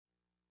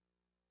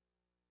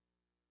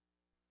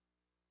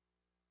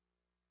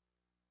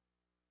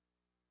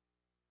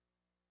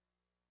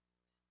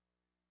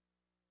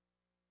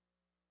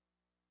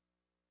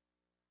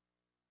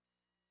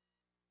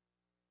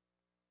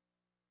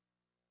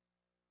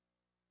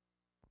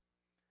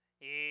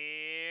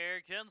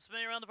Here comes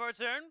spinning around the far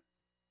turn.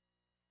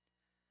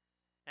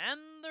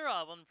 And they're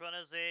off in front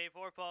as a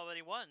 4-fall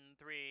ready. 1,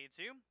 3,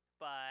 2,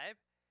 5,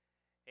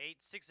 8,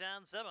 6,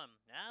 and 7.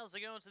 As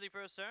they go into the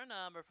first turn,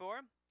 number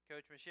 4,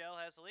 Coach Michelle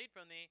has the lead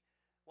from the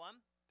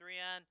 1, 3,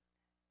 and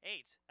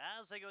 8.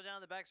 As they go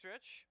down the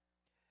backstretch,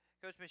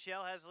 Coach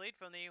Michelle has the lead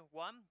from the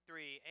 1,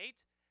 3,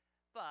 8,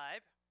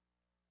 5,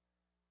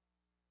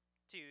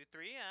 2,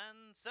 3,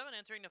 and 7.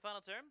 Entering the final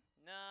turn,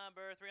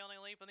 number 3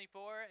 holding the lead from the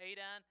 4, 8,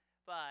 and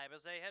 5.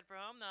 As they head for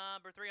home,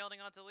 number 3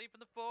 holding on to the lead from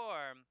the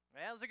 4.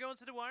 As they go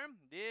into the wire,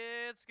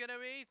 it's going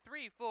to be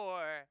 3,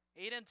 4,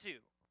 8, and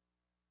 2.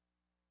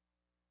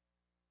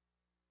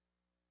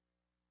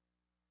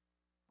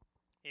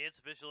 It's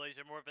official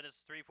Asia Moore finish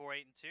 3, 4,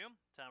 8, and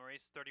 2. Time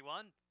race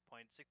 31.6.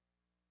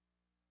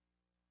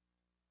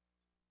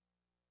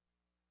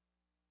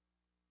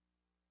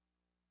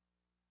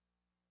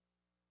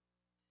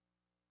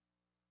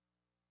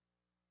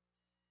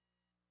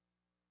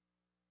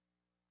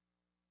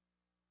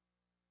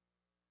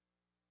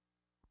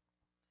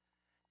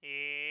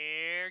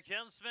 Here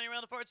comes spinning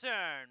around the far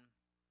turn.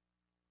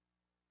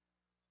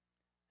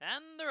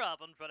 And they're off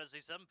in front of the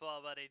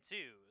 7-fall by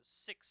 2,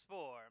 6,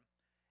 4,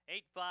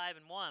 8, 5,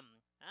 and 1.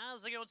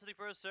 As they go into the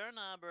first turn,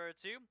 number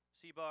 2,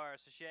 C-Bar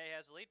Sachet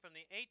has the lead from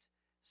the 8,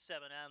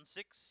 7, and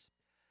 6.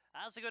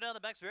 As they go down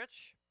the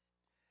backstretch,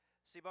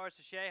 C-Bar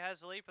Sachet has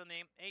the lead from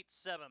the 8,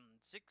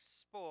 7,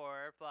 6,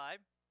 4, 5,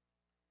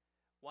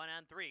 1,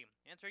 and 3.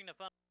 Entering the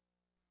final,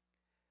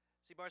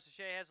 C-Bar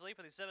Sachet has the lead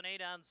from the 7, 8,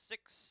 and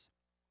 6.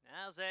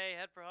 As they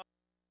head for home,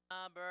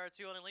 number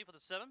 2 on the lead for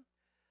the 7.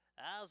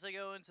 As they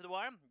go into the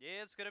wire,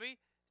 it's going to be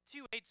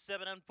 2, 8,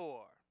 7, and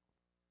 4.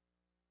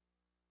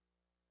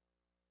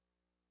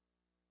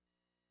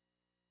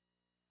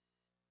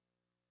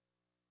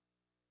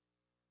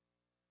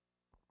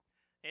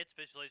 It's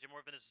official Asia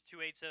Moore finish 2,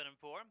 8, 7, and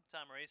 4.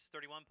 Time race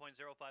 31.05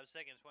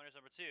 seconds. Winners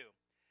number 2,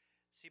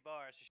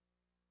 C-Bar.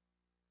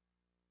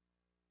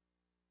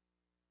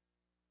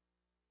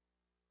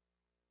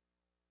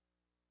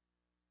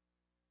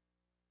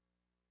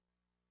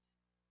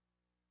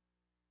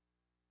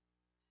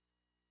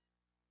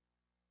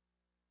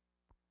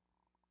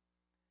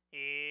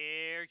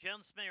 Here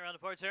comes spinning around the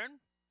far turn.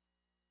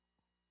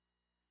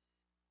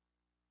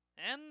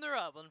 And they're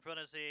up in front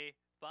of the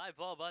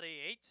 5-fall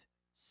buddy 8,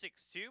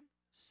 6, 2,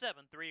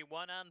 7, 3,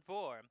 1, and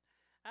 4.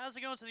 As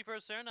they go into the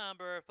first turn,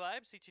 number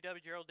 5,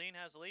 CTW Geraldine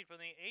has the lead from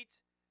the 8,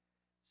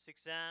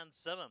 6, and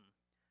 7.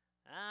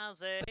 As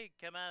they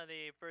come out of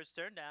the first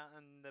turn down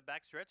in the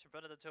backstretch in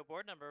front of the toe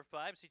board, number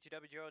 5,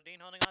 CTW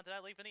Geraldine holding on to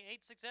that lead from the 8,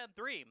 6, and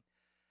 3.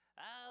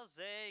 As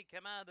they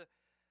come out of the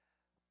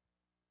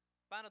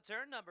final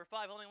turn, number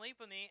 5 holding lead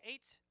from the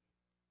 8,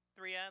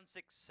 3, and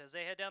 6. As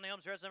they head down the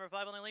home stretch, number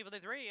 5 holding lead from the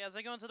 3. As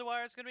they go into the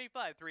wire, it's going to be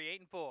 5, 3, 8,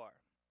 and 4.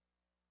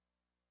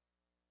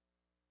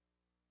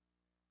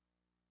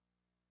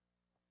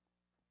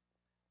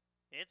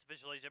 It's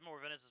officially Jim Moore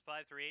Venice is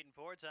 5, 3, 8, and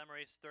 4. Time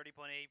race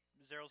 30.80.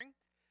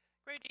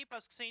 Great deep,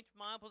 St.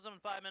 Mile pulls them in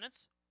 5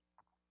 minutes.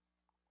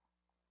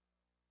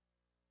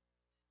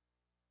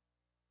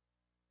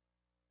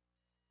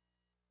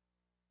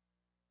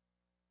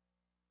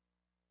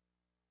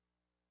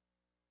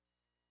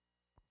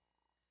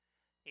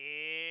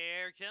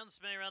 Here comes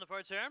spinning around the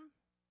far turn.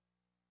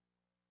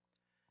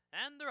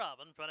 And they're off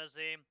in front of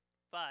the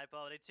 5,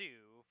 followed by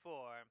 2,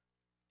 4,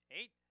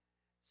 8,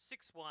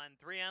 6, 1,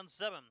 3, and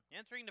 7.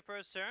 Entering the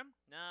first turn,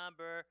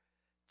 number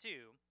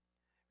 2,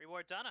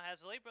 Reward Donna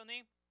has the lead from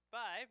the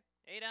 5,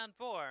 8, and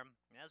 4.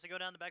 As they go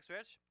down the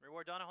backstretch,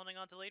 Reward Donna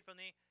holding on to the lead from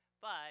the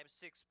 5,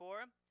 6,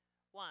 4,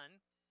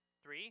 1,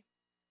 3,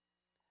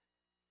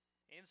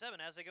 and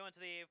 7. As they go into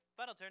the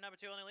final turn, number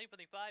 2 on the lead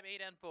from the 5, 8,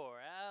 and 4.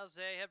 As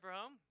they head for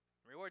home,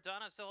 Reward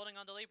Donna still holding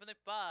on to the lead from the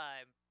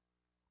 5.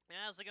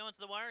 As they go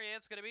into the wire,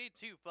 it's going to be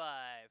 2, 5.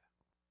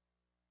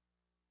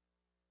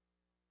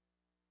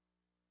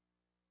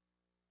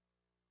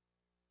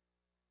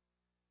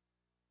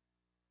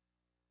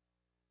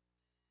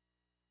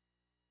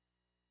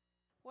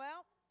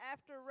 Well,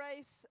 after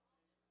race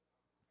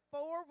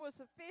 4 was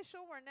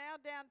official, we're now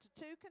down to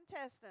 2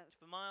 contestants.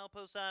 For mile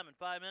post time in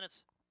 5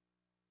 minutes.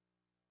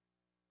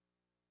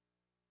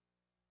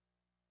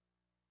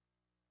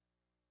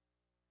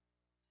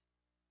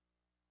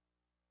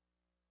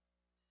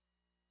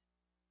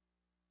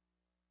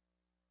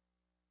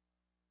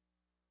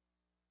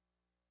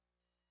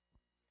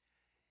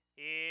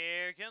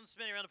 Here comes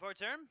spinning around the far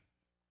turn.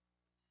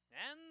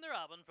 And they're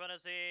up in front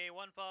of the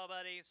 1-fall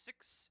buddy 6,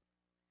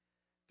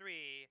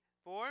 3,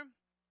 4,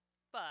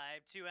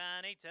 5, 2,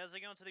 and 8. As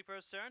they go into the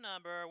first turn,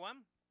 number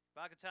 1,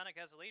 Bacatonic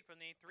has the lead from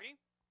the 3,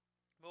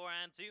 4,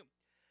 and 2.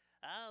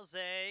 As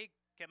they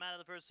come out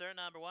of the first turn,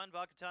 number 1,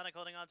 Bacatonic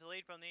holding on to the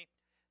lead from the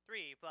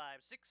 3, 5,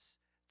 6,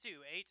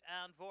 2, 8,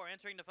 and 4.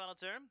 Entering the final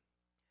turn,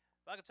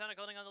 Bacatonic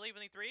holding on to the lead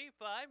from the 3,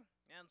 5,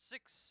 and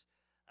 6.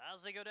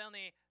 As they go down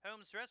the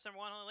home stretch, number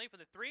 1 holding the lead for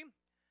the 3.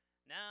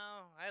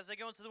 Now, as they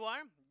go into the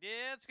wire,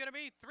 it's going to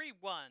be 3,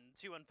 1,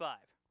 2, and 5.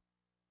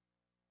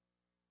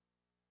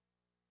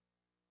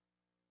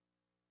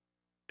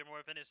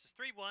 where finish is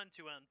 3-1,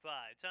 2 and 5.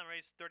 Time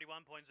race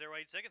 31.08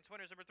 seconds.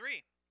 Winners number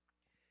 3.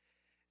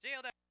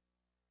 JL.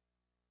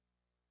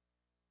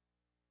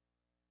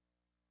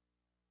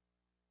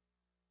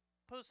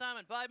 Post time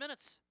in 5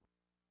 minutes.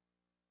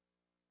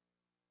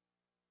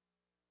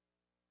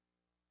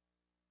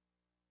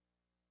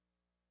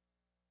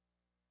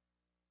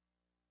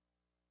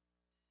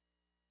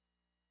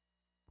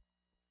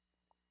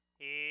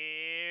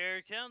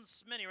 Here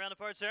comes Mini round of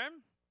four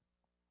turn.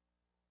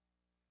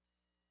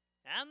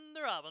 And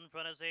they're up in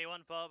front of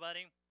A1 followed by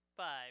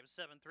 5,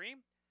 7, 3,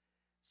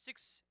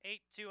 6,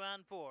 8, 2,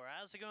 and 4.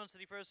 As they go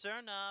into the first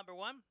turn, number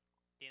 1,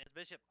 Dina's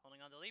Bishop holding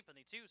on to the lead from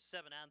the 2,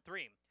 7, and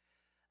 3.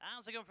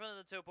 As they go in front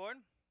of the toe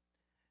board,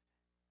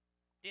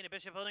 Dina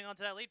Bishop holding on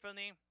to that lead from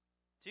the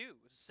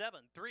 2,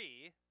 7,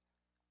 3,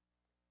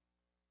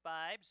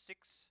 5,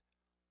 6,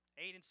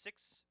 8, and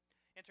 6.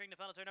 Entering the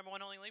final turn, number 1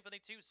 holding lead from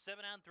the 2,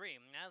 7, and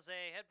 3. As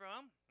they head for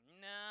home,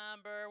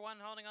 number 1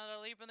 holding on to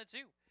the lead from the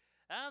 2.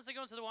 As they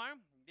go into the wire,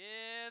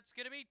 it's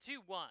going to be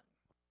 2-1.